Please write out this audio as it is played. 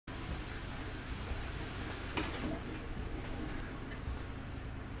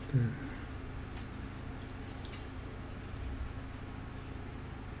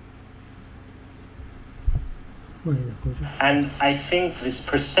And I think this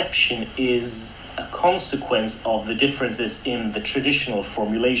perception is a consequence of the differences in the traditional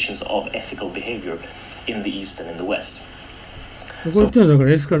formulations of ethical behavior in the East and in the West. こういったのはだか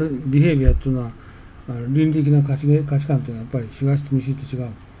らエスカルビヘイビアというのは倫理的な価値観というのはやっぱり東と西と違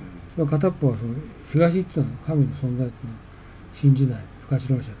う。片っぽはその東っていうのは神の存在というのは信じない不可知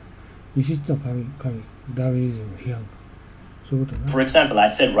論者だ。西っていうのは神ダーウィニズムの批判。そういうことだな。For example, I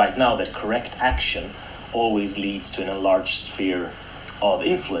said right now that correct action always leads to an enlarged sphere of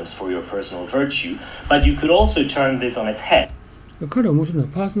influence for your personal virtue, but you could also turn this on its head. 彼は面白いの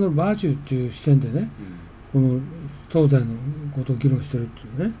はパーソナルバーチューっていう視点でね、この東西のことを議論してるってい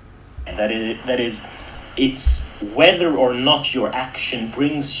うね。That is, it's whether or not your action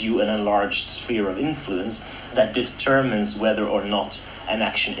brings you an enlarged sphere of influence that determines whether or not an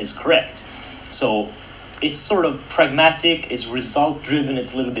action is correct. So it's sort of pragmatic, it's result driven,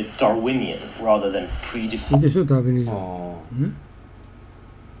 it's a little bit Darwinian rather than predefined. でしょ、ダーウィニズム。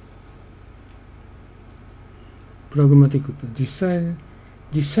プラグマティックって実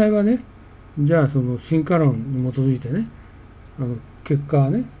際はね、じゃあその進化論に基づいてね、結果は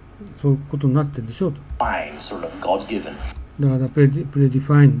ね、そういうことになってるでしょうと。Sort of God-given. だからプレディ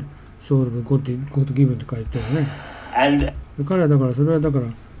ファインド、ソウルブゴッドギブンって書いてるよね。And 彼はだからそれはだから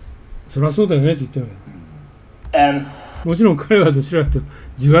そりゃそうだよねって言ってるわけ。もちろん彼はどちらかというと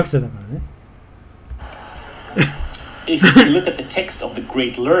自学者だからね。If you look at the text of the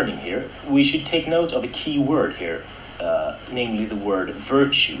Great Learning here, we should take note of a key word here, namely the word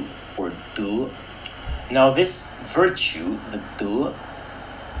virtue or du. Now this virtue, the du,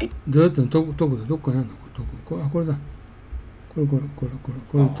 どうやってどっかにあるの？これだ。これ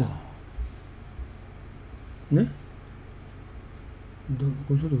言ってんのね。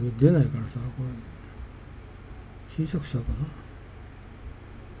これちょっと出ないからさ、これ小さくしちゃうかな。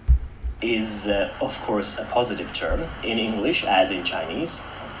is of course a positive term in English as in Chinese,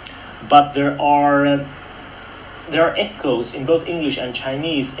 but there are echoes in both English and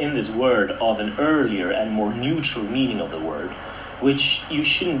Chinese in this word of an earlier and more neutral meaning of the word, which you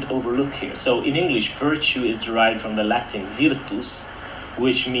shouldn't overlook here. So in English, virtue is derived from the Latin virtus,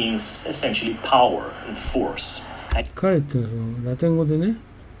 which means essentially power and force. 彼ってそのラテン語でね、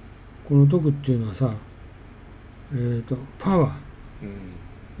この徳っていうのはさ、パワー。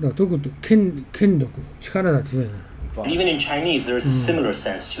だから徳って権力、力だって言うじゃない。Even in Chinese, there is a similar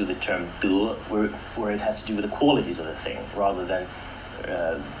sense to the term 德, where it has to do with the qualities of the thing rather than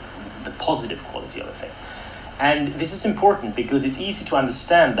the positive quality of the thing. And this is important because it's easy to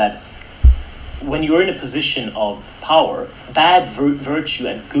understand that when you're in a position of power, bad virtue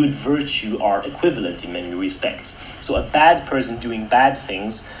and good virtue are equivalent in many respects. So a bad person doing bad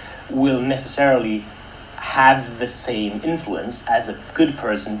things will necessarily have the same influence as a good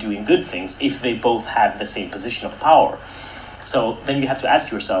person doing good things if they both have the same position of power. So then you have to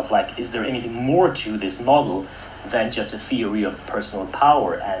ask yourself, like, is there anything more to this model than just a theory of personal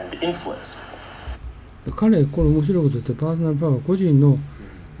power and influence? 彼これ面白いこと言ってパーソナルパワー個人の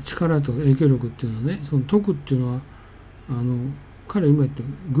力と影響力っていうのはね、その徳っていうのは彼今言って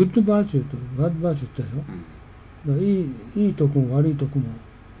グッドバーチューとバッドバーチューって言ったでしょ。だからいい徳も悪い徳も。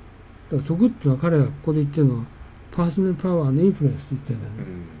だから徳っていうのは彼がここで言ってるのはパーソナルパワーのインフルエンスって言ってるんだよね。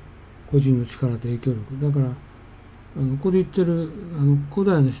個人の力と影響力。だからここで言ってる古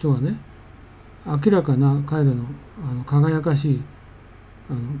代の人はね、明らかな彼らの輝かしい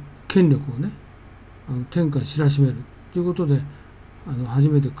権力をね、天下に知らしめるということで初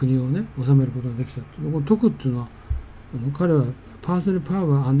めて国をね治めることができた。この徳っていうのは彼はパーソナルパ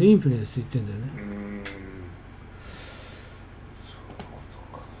ワー&インフルエンスと言ってるんだよね。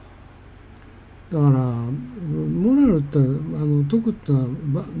だからモラルって徳ってのは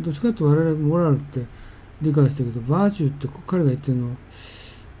どっちかって我々モラルって理解してるけど、バーチューって彼が言ってるのは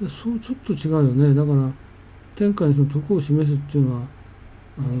そうちょっと違うよね。だから天下にその徳を示すっていうのは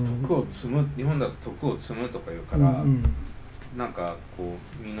徳を積む、日本だと徳を積むとか言うから、なんかこ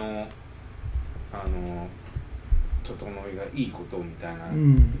う身の整いがいいことみたいなイ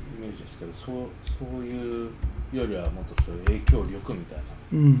メージですけど、そういうよりはもっとそういう影響力みたいな。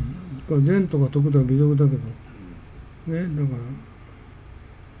善とか徳とか美徳だけど、ね、だから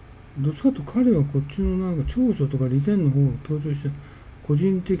どっちかというと彼はこっちのなんか長所とか利点の方を強調して個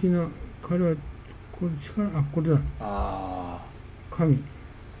人的な彼はこれ力これだ。神。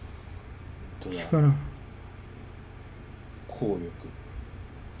力、効力、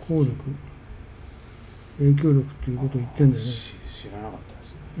影響力っていうことを言ってんだよね。知らなかったで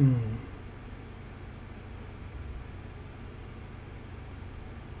すね。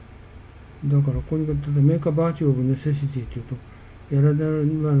だからここに例えばメーカーバーチューオブネセシティというと、やらね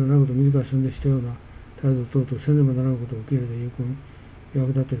ばならぬことを自ら進んでしたような態度等々せねばならぬことを受け入れて有効に役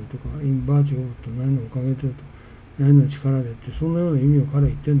立てるとか、インバーチューオブと何のおかげというと何の力でって、そんなような意味を彼は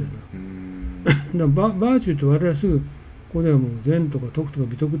言ってんだよな。だからバーチューって我々はすぐここではもう善とか徳とか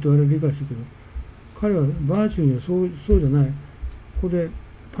美徳って我々理解してるけど、彼はバーチューにはそうじゃない。ここで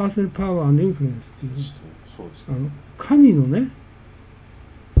パーソナルパワー&インフルエンスっていう、そうですね、神のね、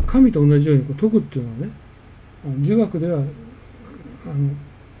神と同じように徳っていうのはね、儒学では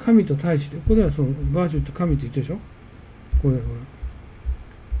神と対して、ここではそのバーチューって神って言ってるでしょ。ここでほら、こ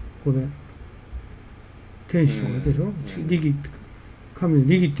こで天使とか言ってるでしょ。利義って神の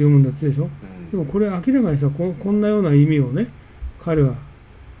利義って読むんだってでしょ。でもこれ明らかにさ、こんなような意味をね、彼は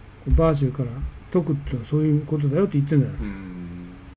バーチューから徳っていうのはそういうことだよって言ってるんだよ。